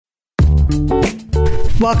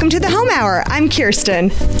Welcome to the Home Hour. I'm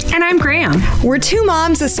Kirsten. And I'm Graham. We're two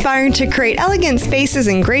moms aspiring to create elegant spaces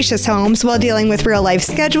and gracious homes while dealing with real-life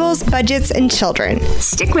schedules, budgets, and children.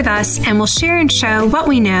 Stick with us and we'll share and show what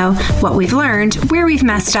we know, what we've learned, where we've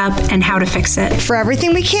messed up, and how to fix it. For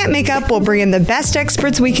everything we can't make up, we'll bring in the best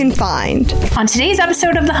experts we can find. On today's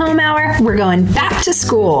episode of the Home Hour, we're going back to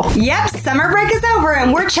school. Yep, summer break is over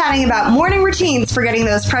and we're chatting about morning routines for getting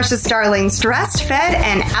those precious darlings dressed, fed,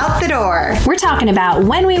 and out the door. We're talking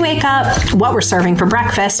about when we wake up, what we're serving for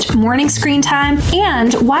breakfast, morning screen time,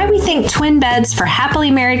 and why we think twin beds for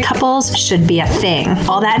happily married couples should be a thing.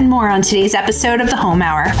 All that and more on today's episode of the Home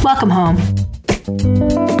Hour. Welcome home.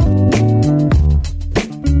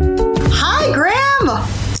 Hi, Graham.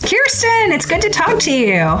 Kirsten, it's good to talk to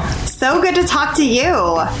you. So good to talk to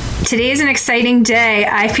you. Today is an exciting day.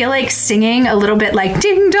 I feel like singing a little bit like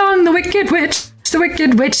Ding Dong, the Wicked Witch. The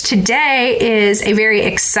Wicked Witch. Today is a very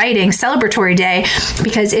exciting celebratory day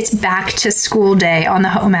because it's back to school day on the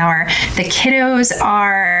Home Hour. The kiddos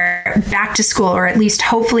are back to school, or at least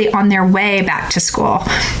hopefully on their way back to school.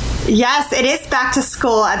 Yes, it is back to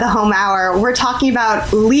school at the Home Hour. We're talking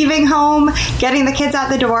about leaving home, getting the kids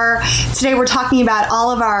out the door. Today we're talking about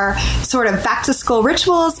all of our sort of back to school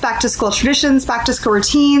rituals, back to school traditions, back to school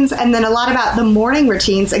routines, and then a lot about the morning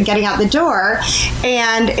routines and getting out the door.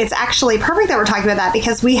 And it's actually perfect that we're talking about that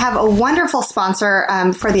because we have a wonderful sponsor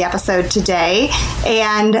for the episode today.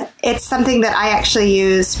 And it's something that I actually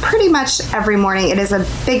use pretty much every morning. It is a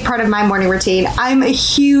big part of my morning routine. I'm a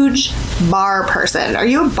huge bar person. Are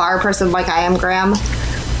you a bar person like I am, Graham?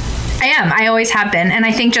 I am. I always have been. And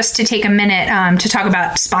I think just to take a minute to talk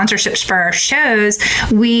about sponsorships for our shows,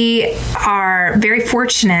 we are very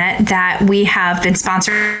fortunate that we have been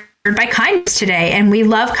sponsored by Kind today, and we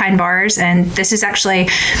love Kind bars, and this is actually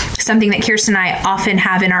something that Kirsten and I often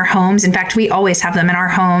have in our homes. In fact, we always have them in our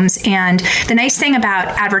homes. And the nice thing about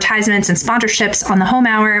advertisements and sponsorships on the Home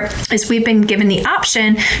Hour is we've been given the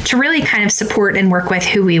option to really kind of support and work with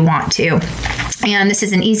who we want to. And this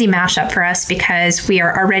is an easy mashup for us because we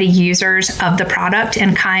are already users of the product,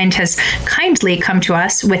 and Kind has kindly come to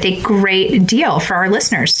us with a great deal for our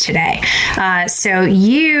listeners today. So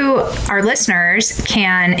you, our listeners,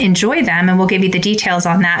 can enjoy them, and we'll give you the details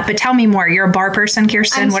on that. But tell me more. You're a bar person,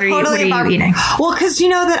 Kirsten. What are you eating? Well, because you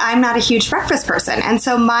know that I'm not a huge breakfast person. And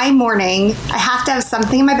so my morning, I have to have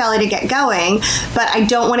something in my belly to get going, but I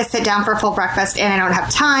don't want to sit down for a full breakfast and I don't have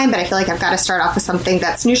time, but I feel like I've got to start off with something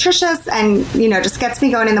that's nutritious and, you know, just gets me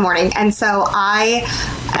going in the morning. And so I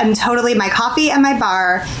am totally my coffee and my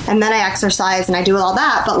bar, and then I exercise and I do all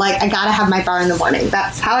that. But like, I got to have my bar in the morning.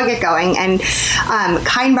 That's how I get going. And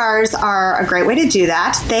Kind bars are a great way to do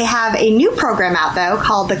that. They have a new program out, though,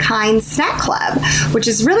 called the Kind Snack Club, which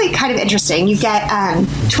is really kind of interesting. You get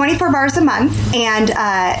 24 bars a month, and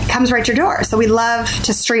it comes right to your door. So we love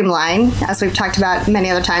to streamline, as we've talked about many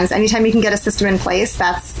other times. Anytime you can get a system in place,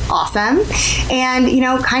 that's awesome. And, you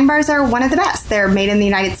know, Kind bars are one of the best. They're made in the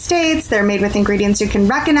United States. They're made with ingredients you can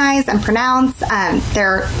recognize and pronounce.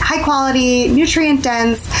 They're high quality, nutrient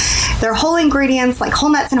dense. They're whole ingredients like whole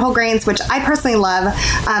nuts and whole grains, which I personally love.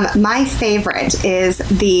 My favorite is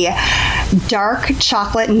the dark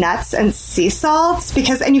chocolate nuts and sea salts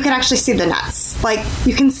and you can actually see the nuts. Like,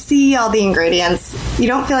 you can see all the ingredients. You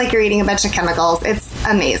don't feel like you're eating a bunch of chemicals. It's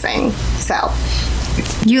amazing. So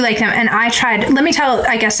you like them. And I tried, let me tell,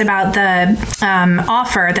 I guess, about the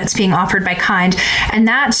offer that's being offered by Kind. And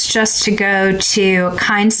that's just to go to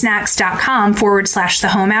kindsnacks.com/the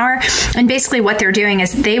Home Hour. And basically what they're doing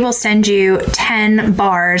is they will send you 10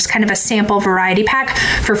 bars, kind of a sample variety pack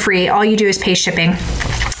for free. All you do is pay shipping.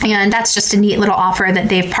 And that's just a neat little offer that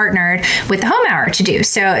they've partnered with the Home Hour to do.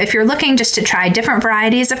 So if you're looking just to try different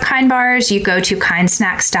varieties of Kind bars, you go to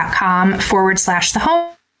kindsnacks.com/the Home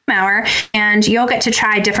Hour, and you'll get to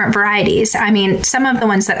try different varieties. I mean, some of the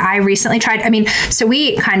ones that I recently tried, so we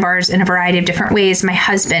eat Kind bars in a variety of different ways. My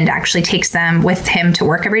husband actually takes them with him to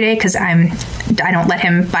work every day because I don't let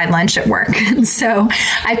him buy lunch at work. So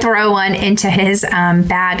I throw one into his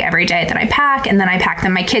bag every day that I pack, and then I pack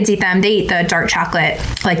them. My kids eat them. They eat the dark chocolate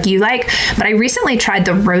like you like. But I recently tried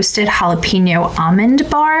the roasted jalapeno almond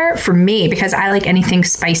bar for me because I like anything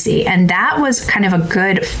spicy. And that was kind of a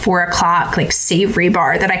good 4:00 like savory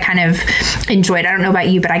bar that I kind of enjoyed. I don't know about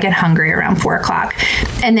you, but I get hungry around 4:00.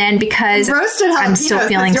 And then because I'm still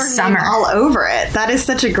feeling summer all over it. That is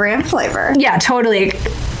such a Graham flavor. Yeah, totally.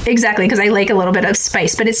 Exactly, because I like a little bit of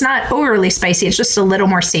spice, but it's not overly spicy. It's just a little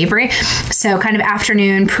more savory. So kind of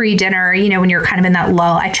afternoon, pre-dinner, when you're kind of in that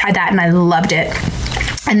lull, I tried that and I loved it.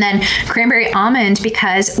 And then cranberry almond,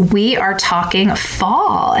 because we are talking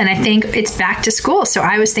fall and I think it's back to school. So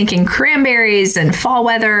I was thinking cranberries and fall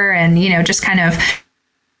weather and, just kind of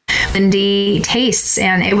windy tastes.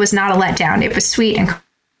 And it was not a letdown. It was sweet and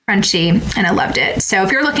crunchy, and I loved it. So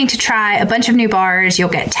if you're looking to try a bunch of new bars, you'll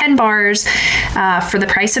get 10 bars for the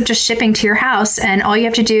price of just shipping to your house. And all you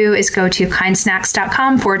have to do is go to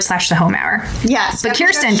kindsnacks.com/the home hour. Yes. But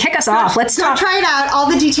Kirsten, kick us off. Let's talk. Try it out.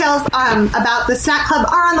 All the details about the snack club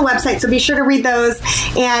are on the website, so be sure to read those.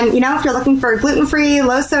 And, if you're looking for a gluten-free,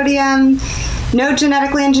 low sodium, no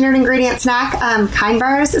genetically engineered ingredient snack, Kind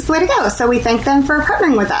Bars is the way to go. So we thank them for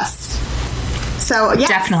partnering with us. So, yes.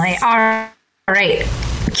 Definitely. All right.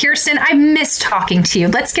 Kirsten, I miss talking to you.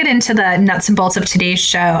 Let's get into the nuts and bolts of today's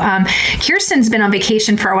show. Kirsten's been on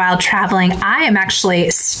vacation for a while traveling. I am actually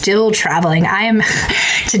still traveling.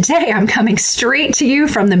 Today I'm coming straight to you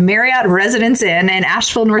from the Marriott Residence Inn in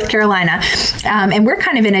Asheville, North Carolina. And we're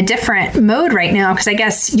kind of in a different mode right now because I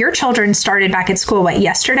guess your children started back at school,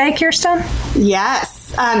 yesterday, Kirsten? Yes.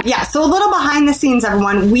 So a little behind the scenes,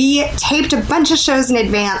 everyone. We taped a bunch of shows in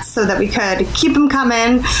advance so that we could keep them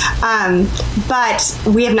coming. But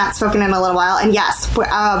we have not spoken in a little while. And yes,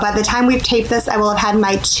 by the time we've taped this, I will have had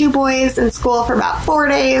my 2 boys in school for about 4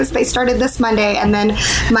 days. They started this Monday, and then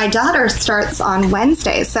my daughter starts on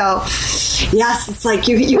Wednesday. So yes, it's like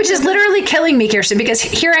you which is literally killing me, Kirsten, because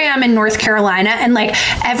here I am in North Carolina, and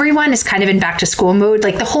everyone is kind of in back to school mode.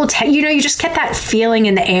 The whole you just get that feeling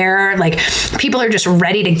in the air. People are just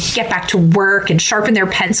ready to get back to work and sharpen their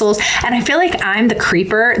pencils. And I feel like I'm the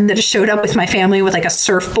creeper that just showed up with my family with a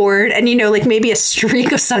surfboard and, maybe a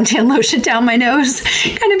streak of suntan lotion down my nose,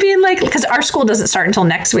 kind of being because our school doesn't start until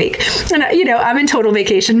next week. And, I'm in total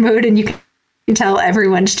vacation mode, and you can tell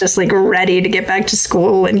everyone's just ready to get back to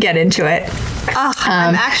school and get into it.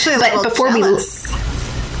 I'm actually a little jealous.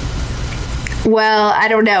 Well, I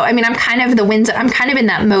don't know. I'm kind of I'm kind of in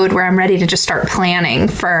that mode where I'm ready to just start planning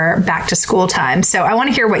for back to school time. So I want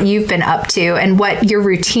to hear what you've been up to and what your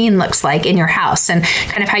routine looks like in your house and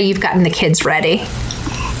kind of how you've gotten the kids ready.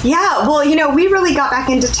 Yeah, well, we really got back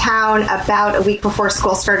into town about a week before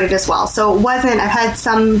school started as well. So it wasn't, I've had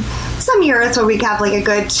some years where we have a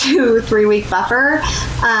good 2-3 week buffer.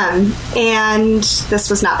 And this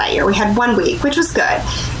was not that year. We had 1 week, which was good.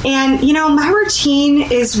 And, my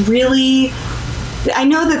routine is really, I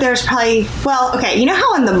know that there's probably,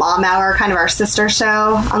 how on the Mom Hour, kind of our sister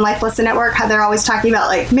show on Life Lesson Network, how they're always talking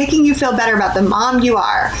about making you feel better about the mom you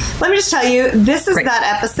are. Let me just tell you, this is that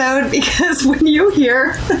episode, because when you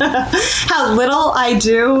hear how little I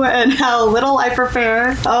do and how little I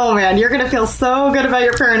prepare, oh man, you're going to feel so good about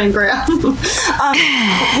your parenting, Graham.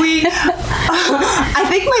 I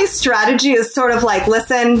think my strategy is sort of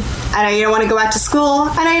listen, I know you don't want to go back to school,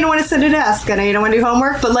 I know you don't want to sit at a desk, I know you don't want to do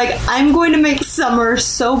homework, but I'm going to make summer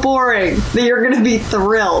so boring that you're going to be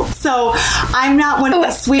thrilled. So I'm not one of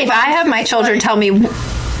the sweet moms. If I have my children tell me...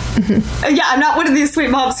 Yeah, I'm not one of these sweet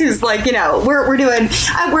moms who's we're enjoying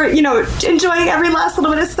every last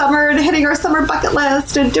little bit of summer and hitting our summer bucket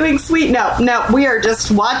list and doing sweet. No, we are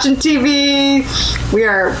just watching TV. We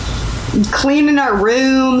are cleaning our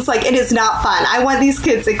rooms. It is not fun. I want these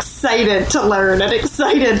kids excited to learn and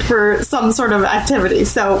excited for some sort of activity.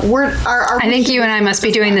 So I think you and I must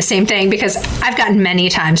be doing the same thing, because I've gotten many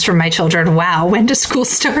times from my children, wow, when does school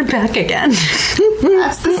start back again?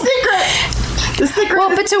 That's the secret. The secret.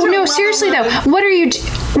 Well, but so no, seriously though, what are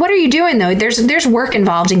you doing though? There's work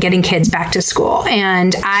involved in getting kids back to school,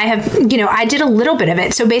 and I did a little bit of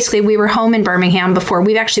it. So basically, we were home in Birmingham before.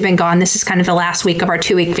 We've actually been gone. This is kind of the last week of our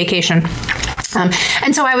 2-week vacation,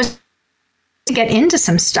 and so I was to get into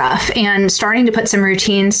some stuff and starting to put some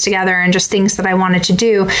routines together and just things that I wanted to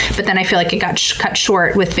do. But then I feel like it got cut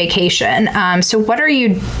short with vacation. So what are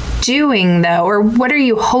you doing though, or what are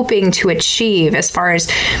you hoping to achieve as far as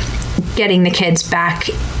getting the kids back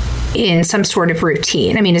in some sort of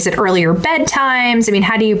routine? Is it earlier bedtimes?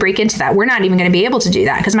 How do you break into that? We're not even going to be able to do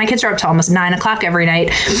that because my kids are up to almost 9 o'clock every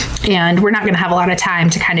night, and we're not going to have a lot of time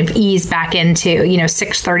to kind of ease back into,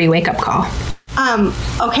 6:30 wake up call.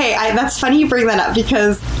 Okay, that's funny you bring that up,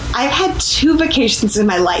 because I've had 2 vacations in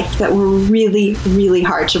my life that were really, really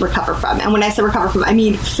hard to recover from. And when I say recover from, I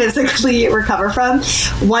mean physically recover from.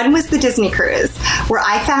 One was the Disney cruise, where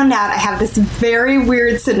I found out I have this very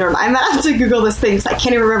weird syndrome. I'm going to have to Google this thing because I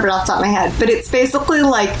can't even remember it off the top of my head. But it's basically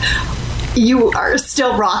you are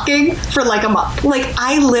still rocking for a month.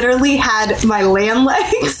 I literally had my land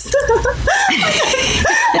legs.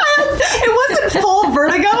 it wasn't full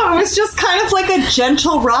vertigo. It was just kind of like a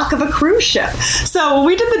gentle rock of a cruise ship. So when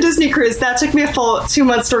we did the Disney cruise, that took me a full 2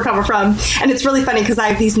 months to recover from. And it's really funny because I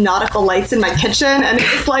have these nautical lights in my kitchen, and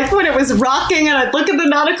it was like when it was rocking and I'd look at the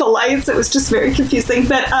nautical lights, it was just very confusing.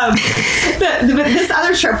 But this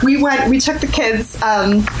other trip, we took the kids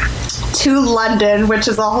to London, which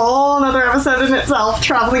is a whole other episode in itself,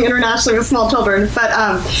 traveling internationally with small children. But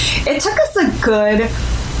it took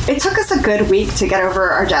us a good week to get over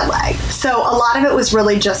our jet lag. So a lot of it was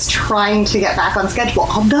really just trying to get back on schedule,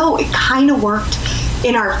 although it kind of worked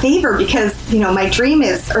in our favor because, my dream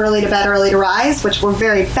is early to bed, early to rise, which we're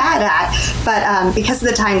very bad at. But because of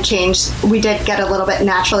the time change, we did get a little bit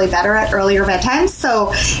naturally better at earlier bedtimes.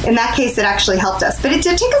 So in that case, it actually helped us. But it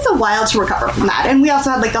did take us a while to recover from that. And we also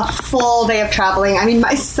had like a full day of traveling. I mean,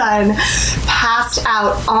 my son passed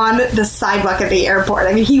out on the sidewalk at the airport.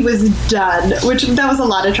 I mean, he was done, that was a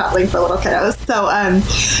lot of traveling for little kiddos.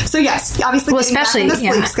 So yes, obviously, especially the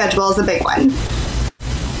sleep schedule is a big one.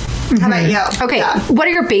 How about you? Okay. Yeah. What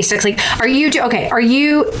are your basics? Like,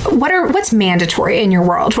 what's mandatory in your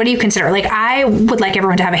world? What do you consider? Like, I would like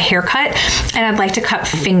everyone to have a haircut, and I'd like to cut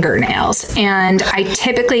fingernails. And I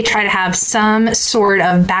typically try to have some sort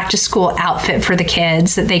of back to school outfit for the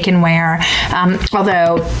kids that they can wear.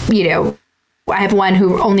 Although, I have one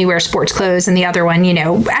who only wears sports clothes, and the other one,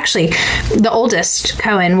 actually the oldest,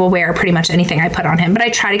 Cohen, will wear pretty much anything I put on him, but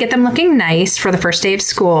I try to get them looking nice for the first day of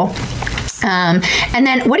school. And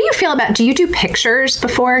then what do you feel about, do you do pictures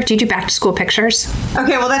before? Do you do back to school pictures?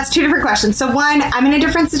 Okay, well, that's two different questions. So one, I'm in a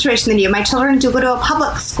different situation than you. My children do go to a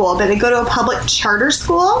public school, but they go to a public charter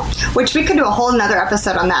school, which we could do a whole another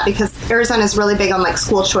episode on that because Arizona is really big on like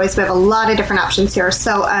school choice. We have a lot of different options here.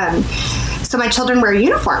 So my children wear a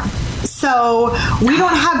uniform. So we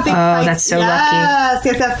don't have big fights. That's so lucky. Yes.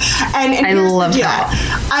 And I love that.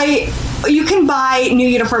 You can buy new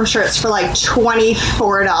uniform shirts for like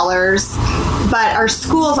 $24, but our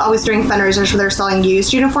school's always doing fundraisers where they're selling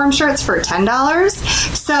used uniform shirts for $10.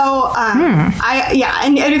 So,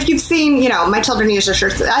 and if you've seen, my children use their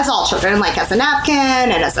shirts, as all children, like as a napkin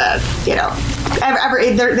and as a, they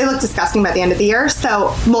look disgusting by the end of the year.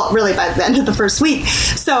 So, well, really by the end of the first week.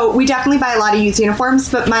 So we definitely buy a lot of used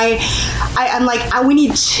uniforms, but I'm like, we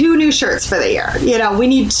need 2 new shirts for the year. We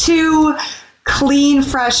need 2 clean,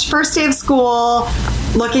 fresh, first day of school,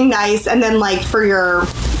 looking nice, and then like for your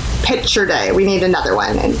picture day, we need another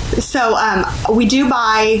one. And so I do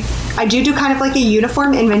kind of like a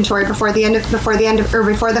uniform inventory before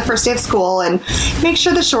the first day of school, and make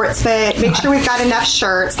sure the shorts fit, make sure we've got enough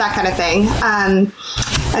shirts, that kind of thing.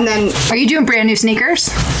 And then, are you doing brand new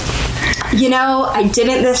sneakers? I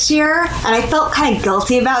didn't this year, and I felt kind of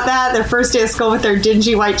guilty about that. Their first day of school with their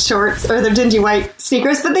dingy white shorts or their dingy white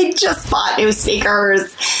sneakers, but they just bought new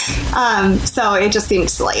sneakers. So it just seemed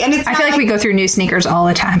silly. And I feel like we go through new sneakers all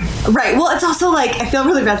the time. Right. Well, it's also like, I feel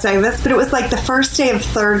really bad saying this, but it was like the first day of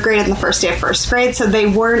 3rd grade and the first day of 1st grade. So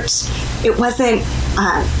it wasn't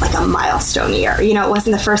like a milestone year. It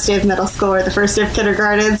wasn't the first day of middle school or the first day of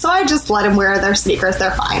kindergarten. So I just let them wear their sneakers.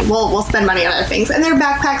 They're fine. We'll spend money on other things. And their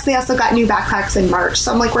backpacks, they also got new backpacks in March.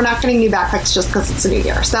 So I'm like, we're not getting new backpacks just because it's a new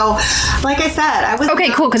year. So like I said, I was...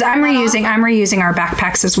 Okay, cool. Because I'm reusing our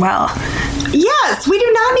backpacks as well. Yes, we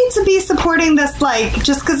do not need to be supporting this, like,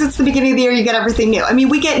 just because it's the beginning of the year, you get everything new. I mean,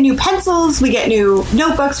 we get new pencils, we get new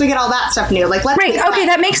notebooks, we get all that stuff new. Like, right. Okay,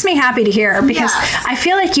 that makes me happy to hear, because yes. I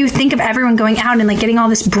feel like you think of everyone going out and like getting all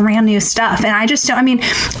this brand new stuff, and I just don't. I mean,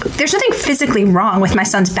 there's nothing physically wrong with my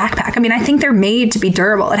son's backpack. I mean, I think they're made to be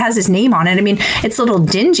durable. It has his name on it. I mean, it's a little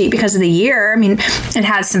dingy because of the year. I mean, it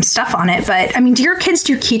has some stuff on it, but I mean, do your kids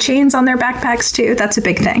do keychains on their backpacks too? That's a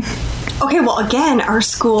big thing. Okay, well, again, our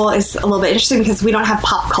school is a little bit interesting because we don't have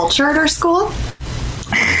pop culture at our school.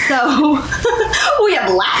 So we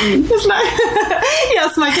have Latin. Yes,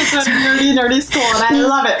 my kids are nerdy school, and I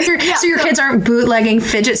love it. So your kids aren't bootlegging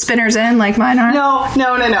fidget spinners in like mine are? No.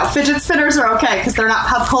 Fidget spinners are okay because they're not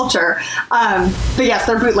pop culture. But yes,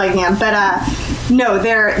 they're bootlegging them. But no,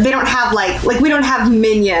 they don't have like we don't have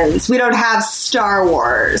Minions. We don't have Star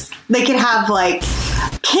Wars. They can have like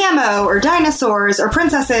camo or dinosaurs or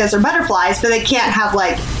princesses or butterflies, but they can't have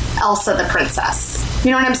like Elsa the princess.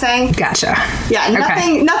 You know what I'm saying? Gotcha. Yeah,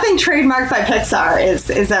 nothing trademarked by Pixar is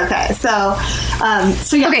okay. So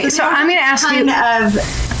yeah. Okay, so I'm going to ask you of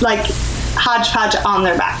like hodgepodge on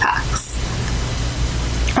their backpacks.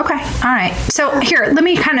 Okay. All right. So here, let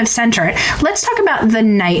me kind of center it. Let's talk about the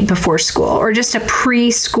night before school, or just a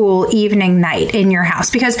preschool evening night in your house,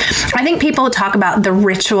 because I think people talk about the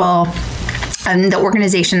ritual the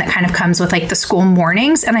organization that kind of comes with like the school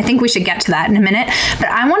mornings. And I think we should get to that in a minute. But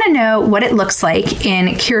I want to know what it looks like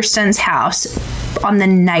in Kirsten's house on the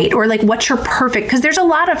night, or like what's your perfect, because there's a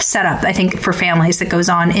lot of setup, I think, for families that goes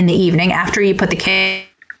on in the evening after you put the kids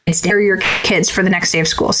or your kids for the next day of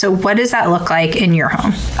school. So what does that look like in your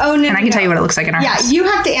home? Oh, no. And I can tell you what it looks like in our house. Yeah, you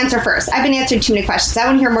have to answer first. I've been answering too many questions. I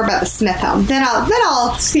want to hear more about the Smith home. Then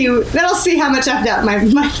I'll see how much I've done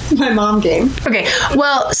my mom game. Okay.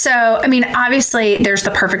 Well, so I mean, obviously there's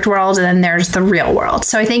the perfect world and then there's the real world.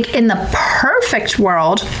 So I think in the perfect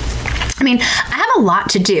world, I mean, I have a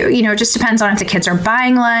lot to do. It just depends on if the kids are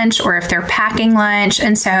buying lunch or if they're packing lunch.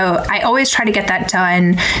 And so I always try to get that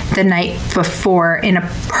done the night before in a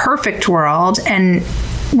perfect world. And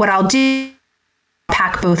what I'll do,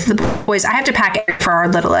 pack both the boys. I have to pack for our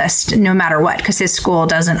littlest no matter what, because his school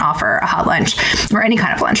doesn't offer a hot lunch or any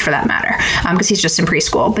kind of lunch for that matter, because he's just in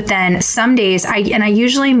preschool. But then some days I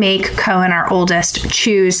usually make Cohen, our oldest,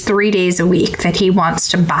 choose 3 days a week that he wants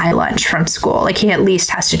to buy lunch from school. Like he at least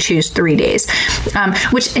has to choose 3 days,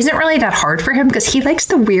 which isn't really that hard for him because he likes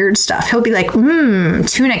the weird stuff. He'll be like,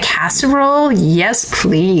 tuna casserole? Yes,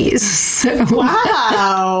 please.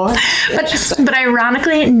 Wow. But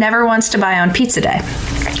ironically, never wants to buy on pizza day.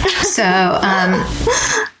 So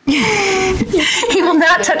he will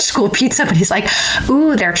not touch school pizza, but he's like,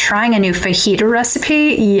 ooh, they're trying a new fajita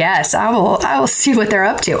recipe. Yes, I will see what they're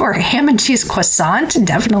up to. Or ham and cheese croissant,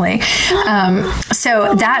 definitely.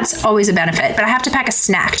 So that's always a benefit. But I have to pack a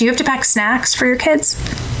snack. Do you have to pack snacks for your kids?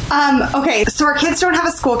 Okay, so our kids don't have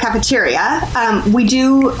a school cafeteria. We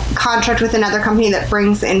do contract with another company that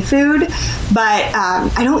brings in food, but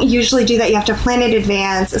I don't usually do that. You have to plan in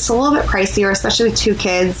advance. It's a little bit pricier, especially with 2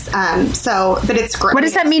 kids. But it's great. What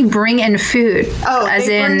does that mean, bring in food? Oh,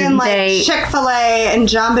 they bring in like Chick-fil-A and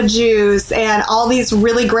Jamba Juice and all these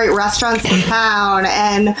really great restaurants in town.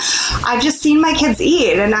 And I've just seen my kids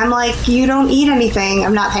eat, and I'm like, you don't eat anything.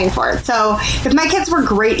 I'm not paying for it. So if my kids were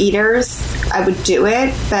great eaters, I would do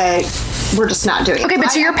it, but we're just not doing it. Okay, but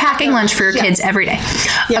so you're packing lunch for your kids every day.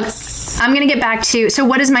 Yes. I'm going to get back to, so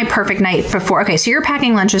what is my perfect night before? Okay, so you're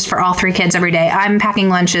packing lunches for all 3 kids every day. I'm packing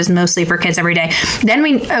lunches mostly for kids every day. Then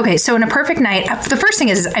so in a perfect night, the first thing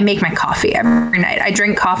is I make my coffee every night. I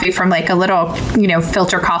drink coffee from like a little,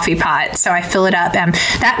 filter coffee pot. So I fill it up. And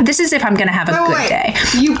this is if I'm going to have a good day.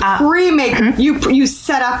 You pre-make, you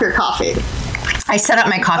set up your coffee. I set up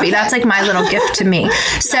my coffee. Okay. That's like my little gift to me.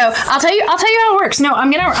 So I'll tell you how it works. No,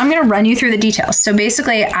 I'm gonna run you through the details. So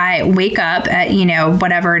basically, I wake up at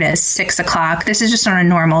whatever it is, 6 o'clock. This is just on a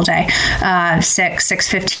normal day,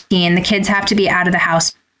 6:15. The kids have to be out of the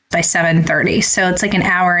house by 7:30. So it's like an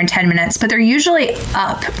hour and 10 minutes, but they're usually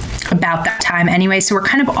up about that time anyway. So we're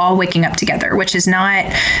kind of all waking up together, which is not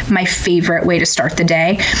my favorite way to start the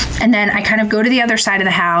day. And then I kind of go to the other side of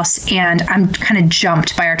the house and I'm kind of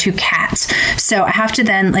jumped by our 2 cats. So I have to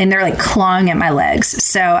and they're like clawing at my legs.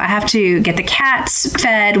 So I have to get the cats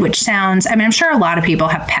fed, which sounds, I'm sure a lot of people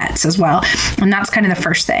have pets as well. And that's kind of the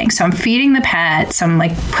first thing. So I'm feeding the pets. I'm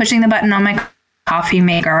like pushing the button on my coffee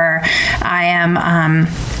maker. I am,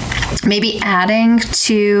 maybe adding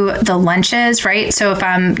to the lunches, right? So if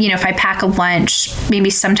if I pack a lunch, maybe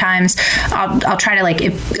sometimes I'll try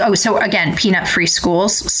to so again, peanut free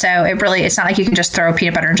schools. So it's not like you can just throw a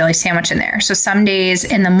peanut butter and jelly sandwich in there. So some days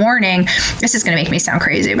in the morning, this is going to make me sound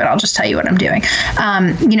crazy, but I'll just tell you what I'm doing.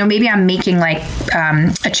 Maybe I'm making like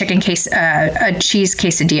a cheese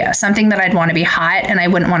quesadilla, something that I'd want to be hot and I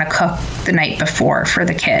wouldn't want to cook the night before for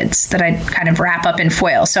the kids, that I'd kind of wrap up in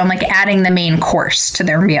foil. So I'm like adding the main course to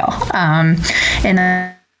their meal. In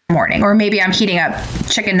the morning, or maybe I'm heating up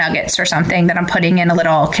chicken nuggets or something that I'm putting in a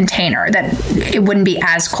little container that it wouldn't be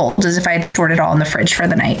as cold as if I had stored it all in the fridge for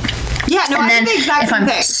the night. Yeah, no, I did the exact same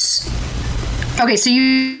thing. Okay, so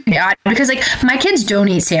because like my kids don't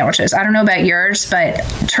eat sandwiches. I don't know about yours, but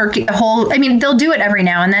turkey, they'll do it every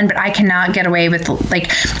now and then, but I cannot get away with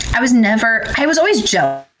I was always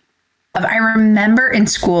jealous of, I remember in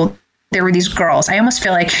school, there were these girls. I almost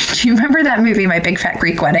feel like, do you remember that movie, My Big Fat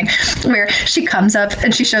Greek Wedding, where she comes up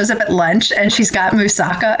and she shows up at lunch and she's got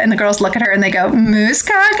moussaka and the girls look at her and they go,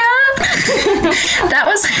 moussaka?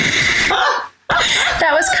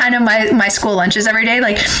 That was kind of my school lunches every day.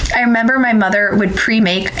 Like, I remember my mother would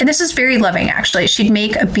pre-make, and this is very loving actually, she'd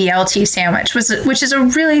make a BLT sandwich, which is a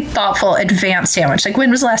really thoughtful, advanced sandwich. Like, when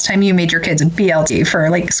was the last time you made your kids a BLT for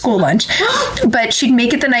like school lunch? But she'd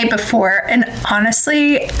make it the night before, and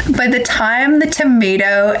honestly, by the time the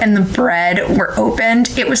tomato and the bread were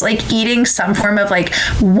opened, it was like eating some form of like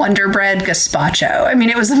Wonder Bread gazpacho.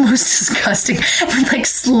 It was the most disgusting with like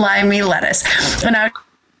slimy lettuce. And I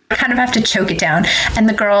kind of have to choke it down. And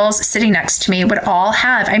the girls sitting next to me would all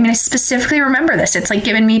have, I mean, I specifically remember this. It's like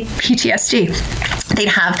giving me PTSD. They'd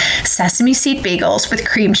have sesame seed bagels with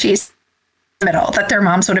cream cheese in the middle that their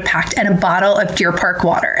moms would have packed and a bottle of Deer Park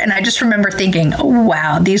water. And I just remember thinking, oh,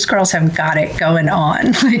 wow, these girls have got it going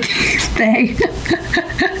on. Like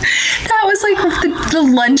that was like the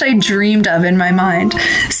lunch I dreamed of in my mind.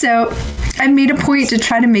 So I made a point to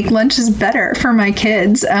try to make lunches better for my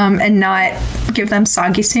kids and not give them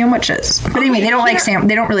soggy sandwiches. But anyway, they don't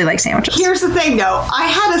really like sandwiches. Here's the thing, though. I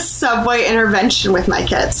had a Subway intervention with my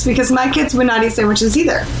kids because my kids would not eat sandwiches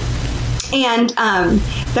either. And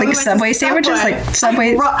like Subway sandwiches, like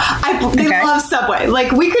Subway. They love Subway.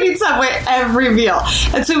 Like we could eat Subway every meal.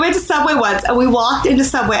 And so we went to Subway once, and we walked into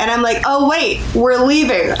Subway, and I'm like, "Oh wait, we're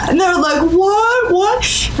leaving." And they're like,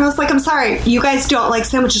 "What?" And I was like, "I'm sorry, you guys don't like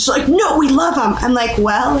sandwiches." They're like, "No, we love them." I'm like,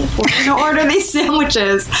 "Well, if we're gonna order these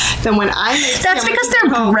sandwiches, then when I make that's because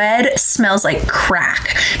their bread smells like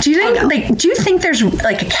crack." Do you think there's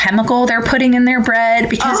like a chemical they're putting in their bread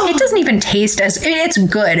because it doesn't even taste as it's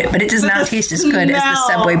good, but it does not taste as good as the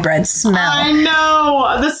Subway bread smell. I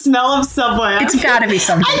know the smell of Subway. It's got to be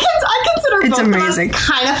something. I consider both amazing. Of us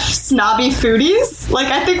kind of snobby foodies. Like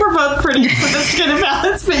I think we're both pretty sophisticated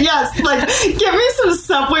balance, but yes, like give me some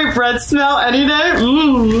Subway bread smell any day.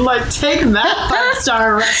 Like take that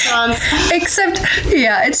 5-star restaurants. Except,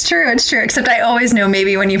 yeah, it's true. Except I always know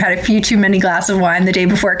maybe when you've had a few too many glasses of wine the day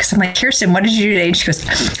before, because I'm like, Kirsten, what did you do today? And she goes,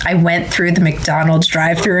 I went through the McDonald's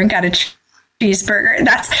drive-thru and got a cheeseburger.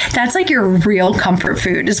 That's like your real comfort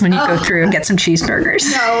food is when you go through and get some cheeseburgers.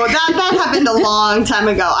 No, that happened a long time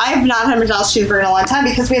ago. I have not had McDonald's cheeseburger in a long time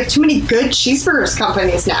because we have too many good cheeseburgers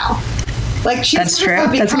companies now. Like cheeseburgers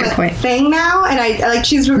have become a thing now, and I like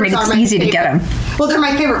cheeseburgers. It's easy to get them. Well, they're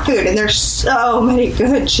my favorite food, and there's so many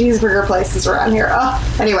good cheeseburger places around here.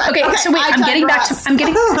 Anyway. Okay, so wait, I'm getting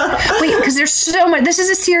wait, because there's so much. This is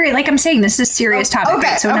a serious, like I'm saying, this is a serious topic. Okay,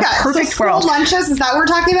 right? So in a perfect world, lunches, is that what we're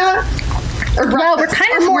talking about? Well,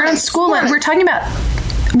 we're on school. We're talking about.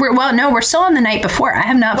 We're still on the night before. I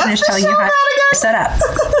have not finished telling you how to set up.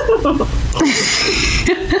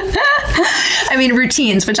 I mean,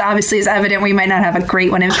 routines, which obviously is evident we might not have a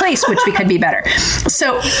great one in place, which we could be better.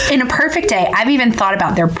 So in a perfect day, I've even thought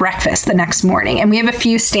about their breakfast the next morning. And we have a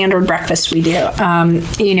few standard breakfasts we do.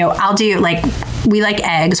 I'll do we like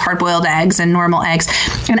eggs, hard-boiled eggs and normal eggs.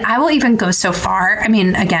 And I will even go so far. I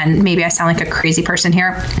mean, again, maybe I sound like a crazy person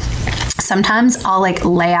here. Sometimes I'll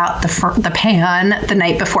lay out the pan the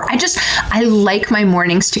night before. I like my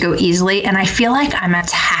mornings to go easily, and I feel like I'm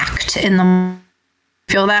attacked in the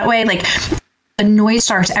feel that way. Like the noise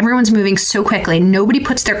starts, everyone's moving so quickly, nobody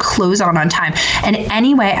puts their clothes on time, and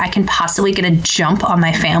any way I can possibly get a jump on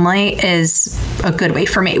my family is a good way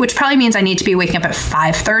for me, which probably means I need to be waking up at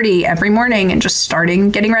 5:30 every morning and just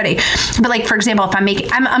starting getting ready. But for example, if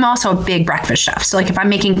I'm also a big breakfast chef, so if I'm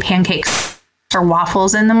making pancakes or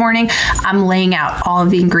waffles in the morning, I'm laying out all of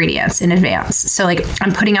the ingredients in advance. So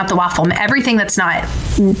I'm putting out the waffle, everything that's not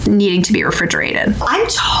needing to be refrigerated. I'm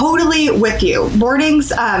totally with you.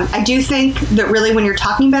 Mornings, I do think that really when you're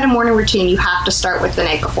talking about a morning routine, you have to start with the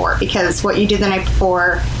night before, because what you do the night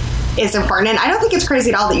before is important. And I don't think it's crazy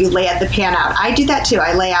at all that you lay out the pan out. I do that too.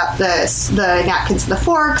 I lay out the napkins and the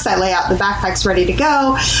forks. I lay out the backpacks ready to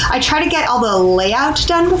go. I try to get all the layout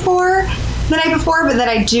done before the night before, but then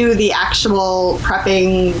I do the actual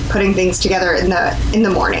prepping, putting things together in the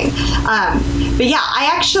morning. But yeah, I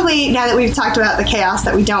actually, now that we've talked about the chaos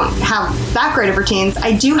that we don't have that great of routines,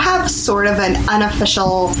 I do have sort of an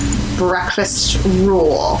unofficial breakfast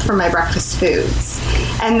rule for my breakfast foods.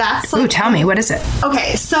 And that's Ooh, tell me, what is it?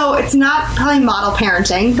 Okay, so it's not probably model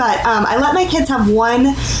parenting, but I let my kids have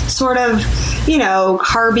one sort of,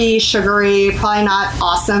 carby, sugary, probably not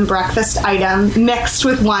awesome breakfast item mixed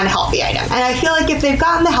with one healthy item. And I feel like if they've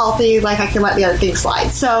gotten the healthy, I can let the other things slide.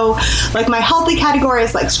 So my healthy category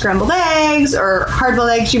is scrambled eggs or hard-boiled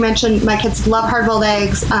eggs. You mentioned my kids love hard-boiled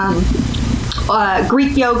eggs.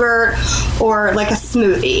 Greek yogurt or a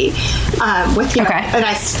smoothie with a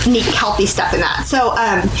nice neat healthy stuff in that. So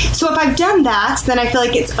if I've done that, then I feel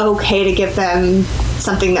like it's okay to give them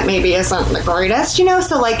something that maybe isn't the greatest,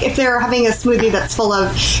 so if they're having a smoothie that's full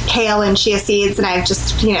of kale and chia seeds and I've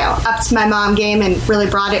just upped my mom game and really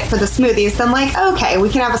brought it for the smoothies, then okay, we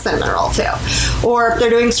can have a cinnamon roll too. Or if they're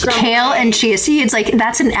doing scrambled kale and chia seeds,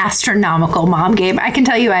 that's an astronomical mom game. I can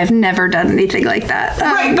tell you I've never done anything like that.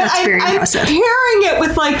 Right, but that's very impressive. Pairing it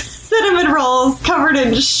with cinnamon rolls covered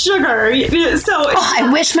in sugar. So I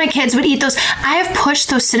wish my kids would eat those. I have pushed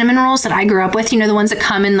those cinnamon rolls that I grew up with, the ones that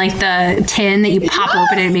come in like the tin that you pop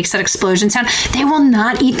open and it makes that explosion sound. They will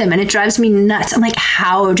not eat them, and it drives me nuts. I'm like,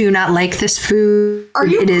 how do you not like this food? Are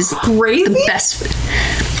you It is crazy? The best food.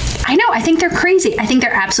 I know. I think they're crazy. I think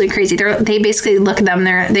they're absolutely crazy. They basically look at them.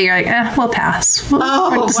 They're like, we'll pass. We're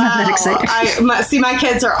just not that excited. My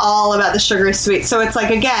kids are all about the sugary sweet. So it's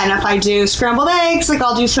like, again, if I do scrambled eggs, like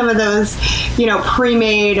I'll do some of those,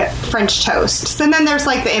 pre-made French toasts. And then there's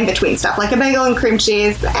like the in-between stuff, like a bagel and cream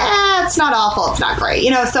cheese. It's not awful. It's not great.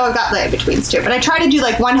 So I've got the in-betweens too. But I try to do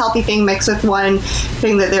like one healthy thing mixed with one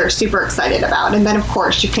thing that they're super excited about. And then, of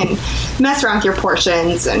course, you can mess around with your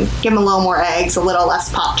portions and give them a little more eggs, a little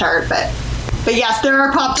less Pop-Tart. But yes, there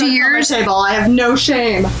are Pop-Tarts on my table. I have no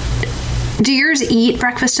shame. Do yours eat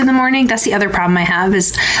breakfast in the morning? That's the other problem I have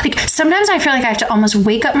is, like, sometimes I feel like I have to almost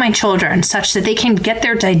wake up my children such that they can get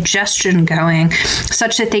their digestion going,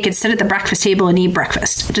 such that they can sit at the breakfast table and eat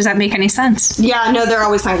breakfast. Does that make any sense? Yeah, no, they're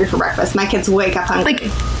always hungry for breakfast. My kids wake up hungry.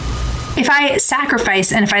 Like, if I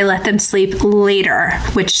sacrifice and if I let them sleep later,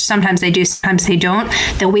 which sometimes they do, sometimes they don't,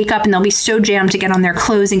 they'll wake up and they'll be so jammed to get on their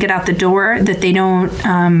clothes and get out the door that they don't,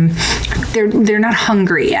 they're not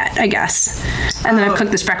hungry yet, I guess. And then I've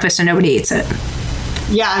cooked this breakfast and nobody eats it.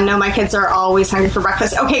 Yeah, no, my kids are always hungry for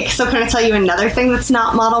breakfast. Okay, so can I tell you another thing that's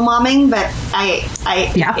not model momming, but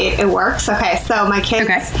it works? Okay, so my kids,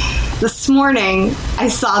 this morning, I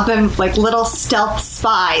saw them like little stealth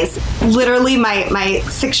spies. Literally, my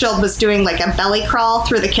 6-year-old was doing like a belly crawl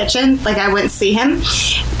through the kitchen, like I wouldn't see him.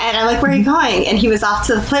 And I'm like, where are you going? And he was off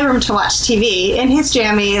to the playroom to watch TV in his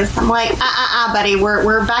jammies. I'm like, buddy,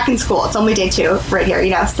 we're back in school. It's only day 2 right here,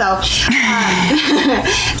 So,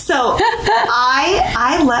 so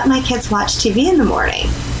I let my kids watch TV in the morning.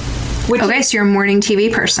 So you're a morning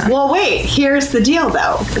TV person. Well, wait, here's the deal,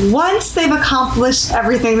 though. Once they've accomplished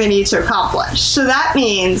everything they need to accomplish, so that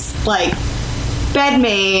means, like, bed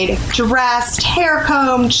made, dressed, hair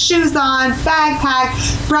combed, shoes on, bag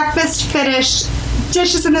packed, breakfast finished,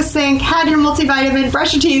 dishes in the sink, had your multivitamin,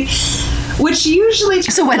 brush your teeth, which usually...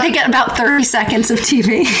 So when they get about 30 seconds of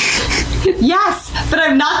TV... Yes, but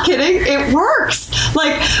I'm not kidding. It works.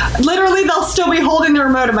 Like, literally, they'll still be holding the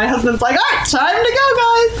remote, and my husband's like, all right, time to go,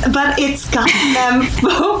 guys. But it's gotten them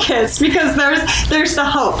focused because there's the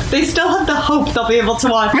hope. They still have the hope they'll be able to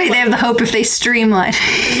watch. Right, they have the hope if they streamline.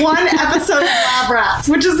 One episode of Lab Rats,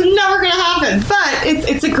 which is never going to happen. But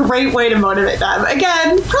it's a great way to motivate them.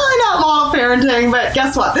 Again, probably not model parenting, but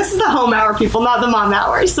guess what? This is the home hour, people, not the mom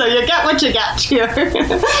hour. So you get what you get here.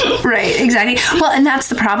 Right, exactly. Well, and that's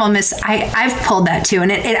the problem is I've pulled that too,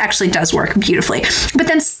 and it actually does work beautifully. But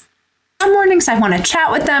then some mornings I want to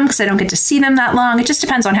chat with them because I don't get to see them that long. It just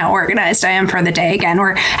depends on how organized I am for the day again,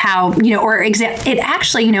 or how, it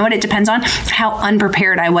actually, it depends on how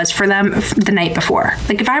unprepared I was for them the night before.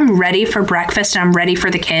 Like if I'm ready for breakfast and I'm ready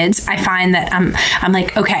for the kids, I find that I'm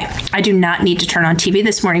like, okay, I do not need to turn on TV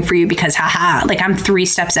this morning for you because like I'm 3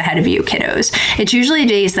 steps ahead of you, kiddos. It's usually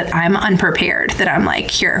days that I'm unprepared that I'm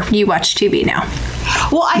like, here, you watch TV now.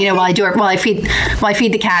 Well, while I feed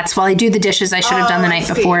the cats, while I do the dishes I should have done the night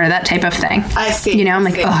before, that type of thing. I see. I'm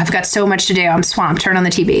like, I've got so much to do. I'm swamped. Turn on the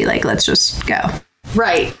TV. Like, let's just go.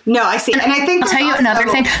 Right. No, I see. And I think I'll tell you another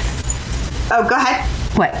thing. Oh, go ahead.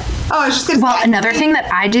 What? Oh, I was just going to say. Well, another thing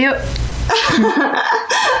that I do.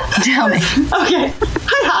 Tell me. Okay.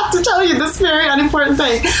 I have to tell you this very unimportant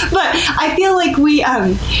thing. But I feel like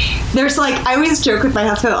there's like, I always joke with my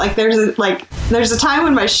husband that like there's a time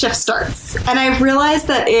when my shift starts. And I've realized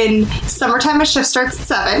that in summertime, my shift starts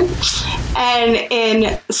at 7. And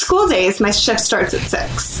in school days, my shift starts at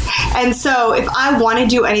 6. And so if I want to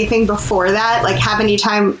do anything before that, like have any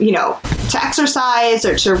time, to exercise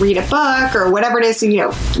or to read a book or whatever it is,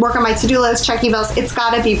 work on my to-do list, check emails, it's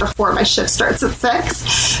got to be before my shift starts at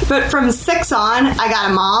 6. But from 6 on, I got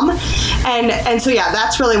a mom. And so, yeah,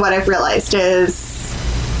 that's really what I've realized is,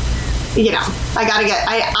 I got to get...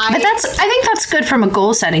 But I think that's good from a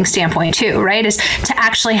goal setting standpoint, too, right? Is to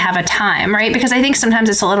actually have a time, right? Because I think sometimes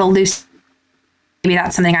it's a little loose. Maybe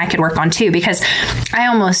that's something I could work on, too, because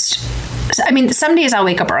some days I'll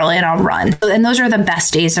wake up early and I'll run. And those are the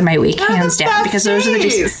best days of my week, hands down, because those are the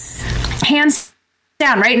days, hands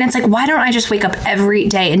down, right? And it's like, why don't I just wake up every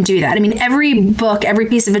day and do that? I mean, every book, every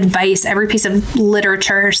piece of advice, every piece of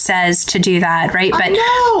literature says to do that, right? But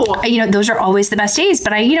those are always the best days.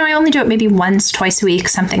 But I only do it maybe once, twice a week,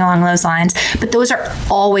 something along those lines. But those are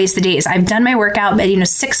always the days. I've done my workout, but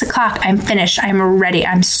 6 o'clock, I'm finished. I'm ready.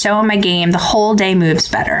 I'm so on my game. The whole day moves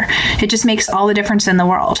better. It just makes all the difference in the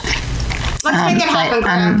world. Let's make it happen,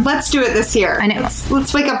 Graham. Let's do it this year. I know.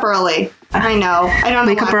 Let's wake up early. I know. I don't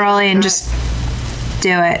know. Wake up early and just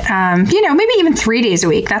do it. Maybe even 3 days a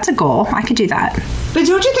week. That's a goal. I could do that. But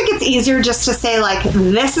don't you think it's easier just to say, like,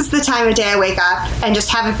 this is the time of day I wake up and just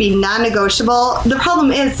have it be non-negotiable? The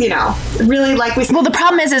problem is, really, like we said. Well, the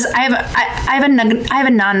problem is I have a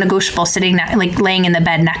non-negotiable sitting, like, laying in the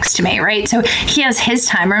bed next to me, right? So he has his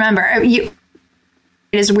time. Remember,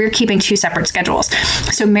 we're keeping two separate schedules.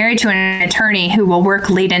 So married to an attorney who will work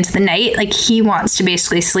late into the night, like he wants to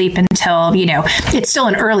basically sleep until, it's still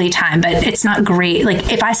an early time, but it's not great.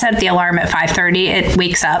 Like if I set the alarm at 5:30, it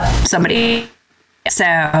wakes up somebody. So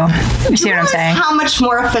you see what I'm saying? How much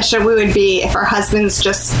more efficient we would be if our husbands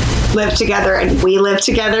just lived together and we lived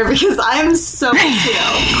together, because I am so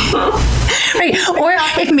right. Or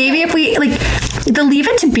if we like the Leave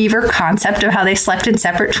It to Beaver concept of how they slept in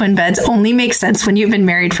separate twin beds only makes sense when you've been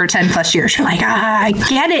married for 10 plus years. You're like, I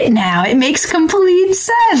get it now. It makes complete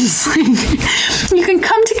sense. You can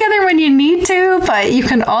come together when you need to, but you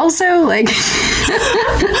can also I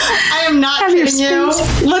am not kidding you.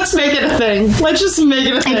 Let's make it a thing. Let's just make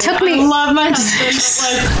it a thing. I love my husband.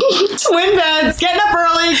 Like twin beds, getting up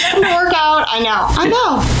early, getting to work out. I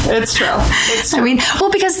know. It's true.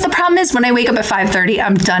 Because the problem is when I wake up at 5:30,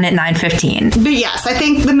 I'm done at 9:15. But yes, I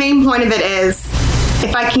think the main point of it is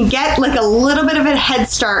if I can get like a little bit of a head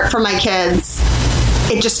start for my kids,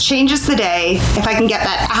 it just changes the day. If I can get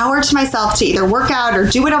that hour to myself to either work out or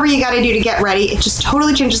do whatever you got to do to get ready, it just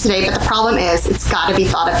totally changes the day. But the problem is it's got to be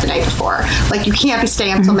thought of the night before. Like you can't be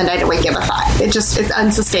staying until midnight to wake up at 5. It just is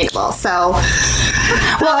unsustainable. So,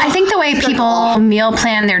 I think the way people meal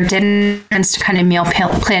plan their dinner is to kind of meal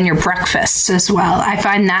plan your breakfasts as well. I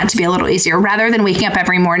find that to be a little easier rather than waking up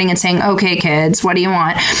every morning and saying, okay, kids, what do you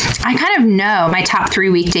want? I kind of know my top 3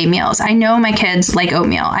 weekday meals. I know my kids like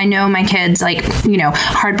oatmeal. I know my kids like,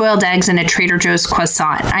 hard-boiled eggs and a Trader Joe's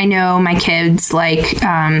croissant. I know my kids like,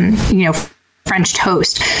 French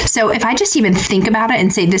toast. So if I just even think about it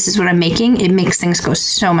and say, this is what I'm making, it makes things go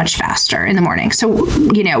so much faster in the morning. So,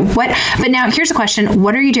 but now here's a question.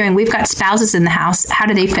 What are you doing? We've got spouses in the house. How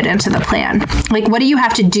do they fit into the plan? Like, what do you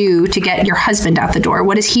have to do to get your husband out the door?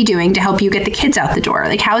 What is he doing to help you get the kids out the door?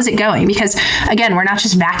 Like, how is it going? Because again, we're not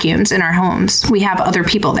just vacuums in our homes. We have other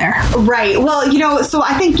people there. Right. Well, so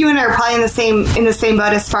I think you and I are probably in the same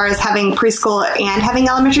boat as far as having preschool and having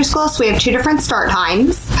elementary school. So we have 2 different start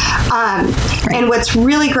times. Right. And what's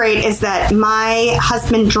really great is that my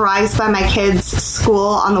husband drives by my kids' school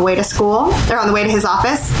on the way to school. They're on the way to his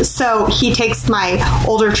office. So he takes my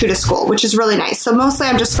older 2 to school, which is really nice. So mostly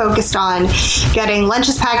I'm just focused on getting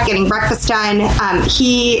lunches packed, getting breakfast done.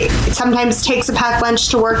 He sometimes takes a packed lunch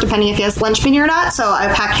to work, depending if he has lunch menu or not. So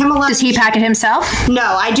I pack him a lunch. Does he pack it himself? No,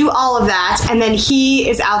 I do all of that. And then he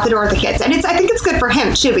is out the door with the kids. And I think it's good for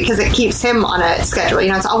him, too, because it keeps him on a schedule.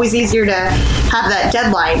 It's always easier to have that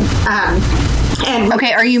deadline.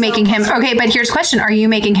 Are you making him? Okay, but here's a question: are you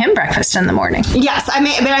making him breakfast in the morning? Yes, I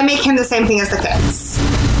make him the same thing as the kids.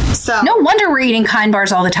 So no wonder we're eating Kind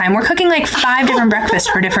bars all the time. We're cooking like 5 different breakfasts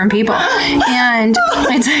for different people, and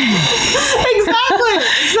it's exactly.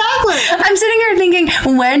 I'm sitting here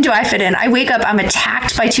thinking, when do I fit in? I wake up, I'm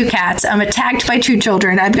attacked by 2 cats. I'm attacked by 2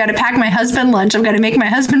 children. I've got to pack my husband lunch. I've got to make my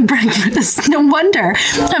husband breakfast. No wonder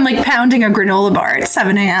I'm like pounding a granola bar at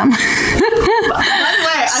 7 a.m. By the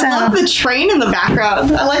way, I love the train in the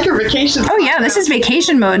background. I like your vacation. Oh yeah, this is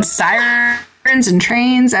vacation mode. Sirens and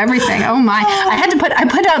trains, everything. Oh my! I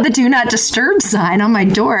put out the do not disturb sign on my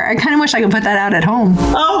door. I kind of wish I could put that out at home.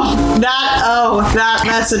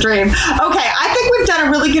 That's a dream. Okay, I think we've done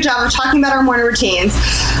a really good job of talking about our morning routines.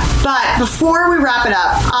 But before we wrap it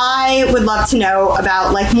up, I would love to know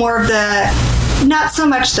about like more of the, not so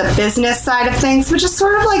much the business side of things, but just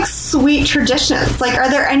sort of like sweet traditions. Like, are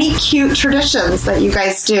there any cute traditions that you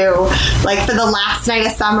guys do, like for the last night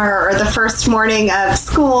of summer or the first morning of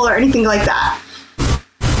school or anything like that?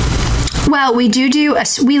 Well, we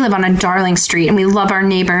we live on a darling street and we love our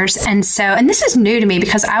neighbors. And this is new to me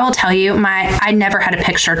because I will tell you, I never had a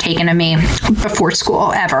picture taken of me before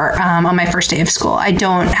school ever, on my first day of school. I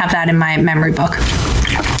don't have that in my memory book.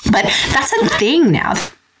 But that's a thing now.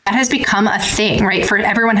 That has become a thing, right? For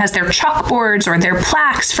everyone has their chalkboards or their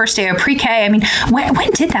plaques, first day of pre-K. I mean, when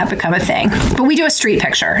did that become a thing? But we do a street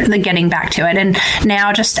picture, getting back to it. And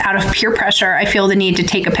now just out of peer pressure, I feel the need to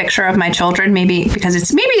take a picture of my children. Maybe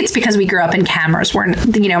it's because we grew up in cameras where,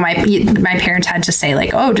 my parents had to say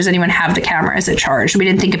like, oh, does anyone have the camera? Is it charged? We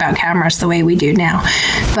didn't think about cameras the way we do now.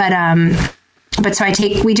 But so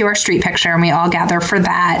we do our street picture and we all gather for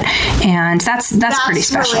that. And that's pretty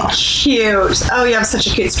special. Really cute. Oh, you have such a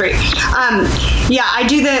cute street. Yeah, I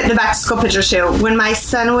do the back to school picture too. When my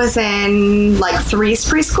son was in like 3's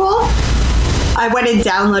preschool, I went and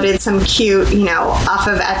downloaded some cute, off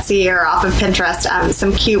of Etsy or off of Pinterest,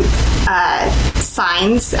 some cute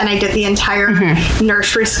signs, and I did the entire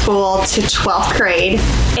nursery school to 12th grade,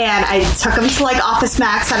 and I took them to like Office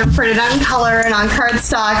Max, had them printed out in color and on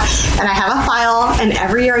cardstock, and I have a file, and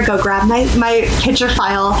every year I go grab my picture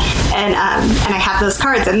file, and I have those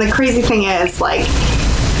cards. And the crazy thing is, like,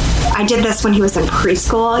 I did this when he was in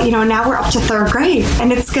preschool, now we're up to 3rd grade,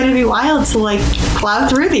 and it's going to be wild to like plow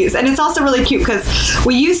through these. And it's also really cute because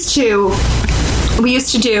we used to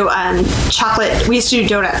do chocolate. We used to do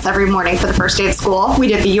donuts every morning for the first day of school. We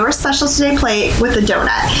did the Your Special Today plate with a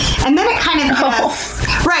donut. And then it kind of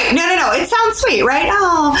right. No. It sounds sweet, right?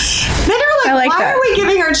 Oh. Then you're like, why are we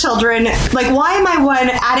giving our children, like, why am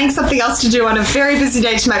I adding something else to do on a very busy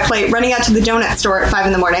day to my plate, running out to the donut store at 5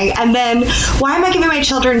 a.m. And then why am I giving my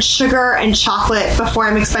children sugar and chocolate before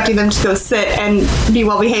I'm expecting them to go sit and be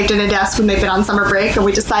well behaved in a desk when they've been on summer break? And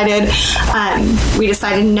we decided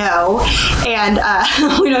no. And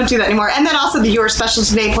we don't do that anymore. And then also the Your Special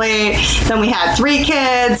Today plate. Then we had 3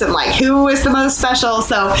 kids, and like, who was the most special?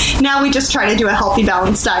 So now we just try to do a healthy,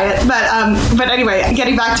 balanced diet. But anyway,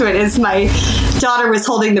 getting back to it, is my daughter was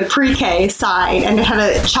holding the pre-K sign, and it had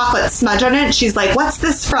a chocolate smudge on it. She's like, "What's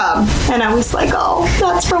this from?" And I was like, "Oh,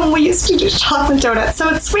 that's from when we used to do chocolate donuts." So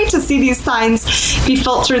it's sweet to see these signs be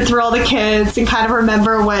filtered through all the kids, and kind of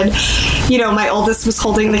remember when, my oldest was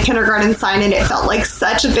holding the kindergarten sign, and it felt like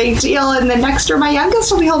such a big deal. And then next year, my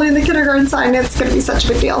youngest will be holding the kindergarten sign. It's going to be such a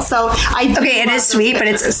big deal. So it is sweet, but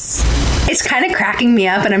it's kind of cracking me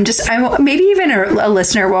up. And I'm maybe even a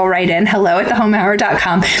listener will write in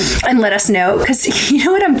hello@thehomehour.com and let us know, because you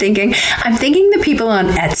know what I'm thinking? I'm thinking the people on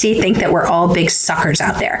Etsy think that we're all big suckers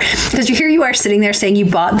out there. Because here you are sitting there saying you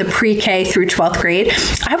bought the pre-K through 12th grade.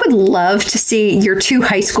 I would love to see your 2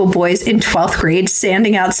 high school boys in 12th grade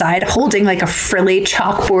standing outside holding like a frilly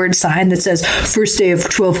chalkboard sign that says first day of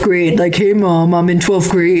 12th grade. Like, "Hey mom, I'm in 12th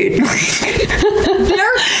grade."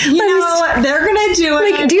 They're gonna do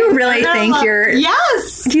it. Like, do you really think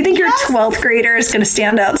yes? Do you think your 12th grader is going to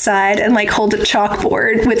stand outside and like hold a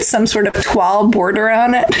chalkboard with some sort of toile border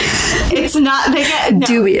on it? It's not. They get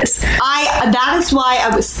dubious. That is why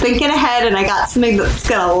I was thinking ahead, and I got something that's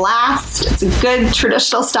gonna last. It's a good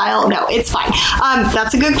traditional style. No, it's fine.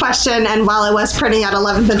 That's a good question. And while I was printing at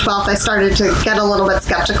 11th and 12th, I started to get a little bit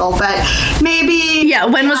skeptical. But maybe. Yeah.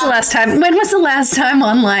 When was the last time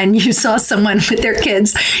online you saw someone with their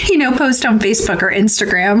kids, post on Facebook or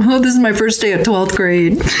Instagram, "Oh, this is my first day of 12th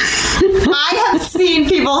grade"? I have seen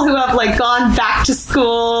people who have like gone back to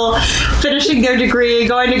school, finishing their degree,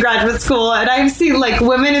 going to graduate school, and I've seen like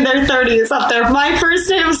women in their 30s up there, "My first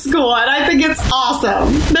day of school," and I think it's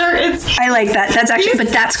awesome. I like that. That's actually,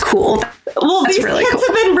 but that's cool. Well, that's these really kids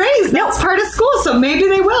cool. have been raised. That's part of school, so maybe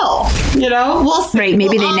they will. We'll see. Right?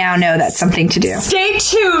 Maybe they now know that's something to do. Stay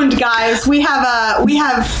tuned, guys. We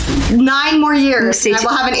have 9 more years. And I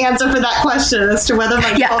will have an answer for that question as to whether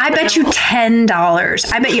my I bet you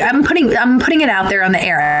 $10. I bet you. I'm putting it out there on the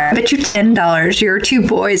air. I bet you $10 your 2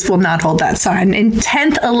 boys will not hold that sign in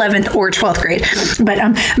 10th, 11th, or 12th grade. But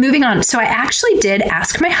moving on. So I actually did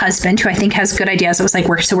ask my husband, who I think has good ideas. I was like,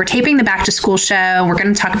 we're taping the back to school show. We're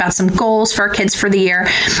going to talk about some goals for our kids for the year.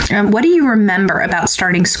 What do you remember about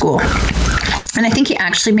starting school? And I think he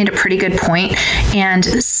actually made a pretty good point and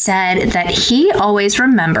said that he always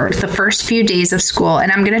remembered the first few days of school, and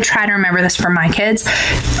I'm going to try to remember this for my kids,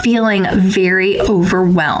 feeling very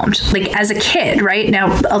overwhelmed. Like as a kid, right?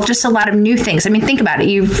 Now, just a lot of new things. I mean, think about it.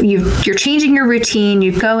 You're changing your routine.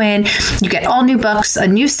 You go in, you get all new books, a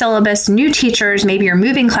new syllabus, new teachers, maybe you're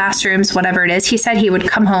moving classrooms, whatever it is. He said he would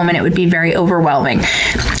come home and it would be very overwhelming.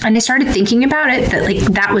 And I started thinking about it,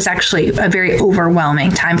 that was actually a very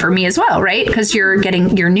overwhelming time for me as well, right? Because you're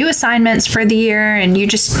getting your new assignments for the year and you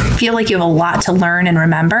just feel like you have a lot to learn and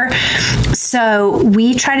remember. So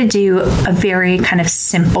we try to do a very kind of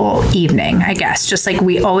simple evening, I guess, just like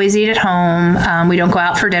we always eat at home. We don't go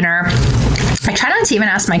out for dinner. I try not to even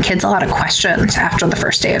ask my kids a lot of questions after the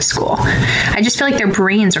first day of school. I just feel like their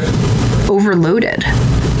brains are overloaded.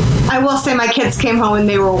 I will say my kids came home and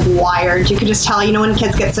they were wired. You could just tell, when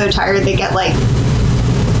kids get so tired, they get like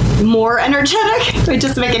more energetic. It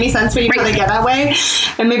doesn't make any sense when they get that way.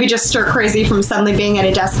 And maybe just stir crazy from suddenly being at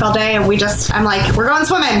a desk all day. And I'm like, we're going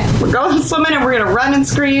swimming. We're going swimming and we're going to run and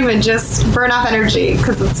scream and just burn off energy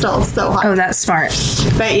because it's still so hot. Oh, that's smart.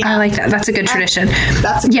 But yeah, I like that. That's a good tradition.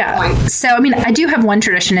 That's a good point. So, I do have one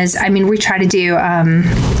tradition is, we try to do,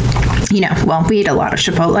 we eat a lot of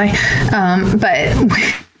Chipotle, but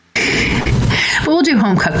we'll do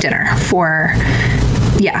home cooked dinner for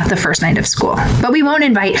the first night of school. But we won't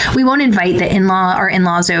invite the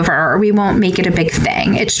in-laws over, or we won't make it a big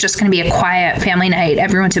thing. It's just going to be a quiet family night.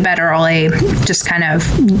 Everyone to bed early, just kind of,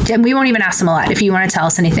 and we won't even ask them a lot. If you want to tell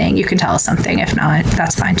us anything, you can tell us something. If not,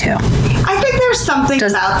 that's fine too. I think there's something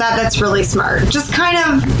about that's really smart. Just kind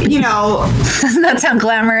of, Doesn't that sound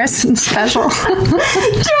glamorous and special? Doing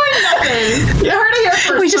nothing. You heard it here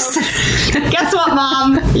first. Guess what,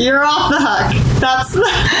 Mom? You're off the hook.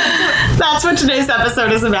 That's what today's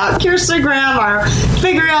episode is about. Kirsten and Graham are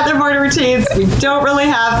figuring out their morning routines. We don't really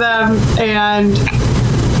have them, and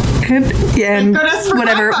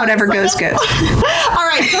whatever goes. All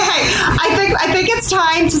right, so hey, I think it's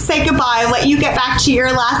time to say goodbye, let you get back to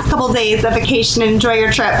your last couple days of vacation and enjoy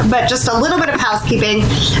your trip. But just a little bit of housekeeping.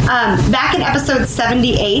 Back in episode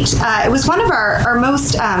 78, it was one of our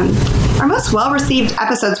most well-received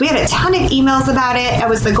episodes. We had a ton of emails about it. It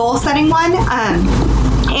was the goal-setting one.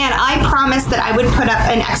 And I promised that I would put up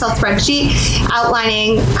an Excel spreadsheet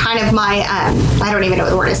outlining kind of my, I don't even know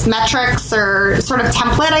what the word is, metrics or sort of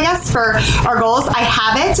template, I guess, for our goals. I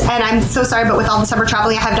have it, and I'm so sorry, but with all the summer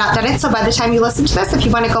traveling, I have not done it. So by the time you listen to this, if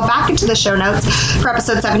you want to go back into the show notes for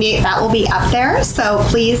episode 78, that will be up there. So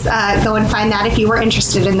please go and find that if you were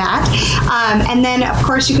interested in that. And then, of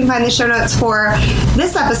course, you can find the show notes for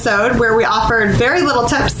this episode where we offered very little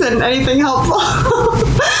tips and anything helpful.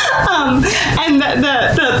 And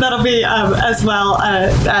that'll be as well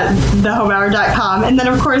at thehomehour.com. And then,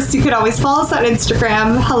 of course, you could always follow us on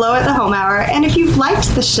Instagram, hello@thehomehour. And if you've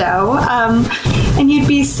liked the show and you'd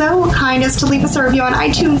be so kind as to leave us a review on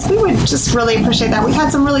iTunes, we would just really appreciate that. We've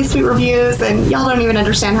had some really sweet reviews, and y'all don't even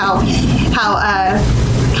understand how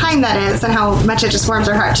kind that is and how much it just warms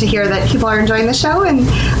our heart to hear that people are enjoying the show and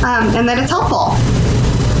that it's helpful.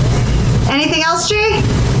 Anything else, G?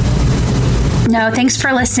 No, thanks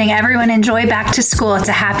for listening. Everyone enjoy back to school. It's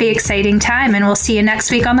a happy, exciting time, and we'll see you next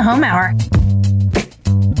week on the Home Hour.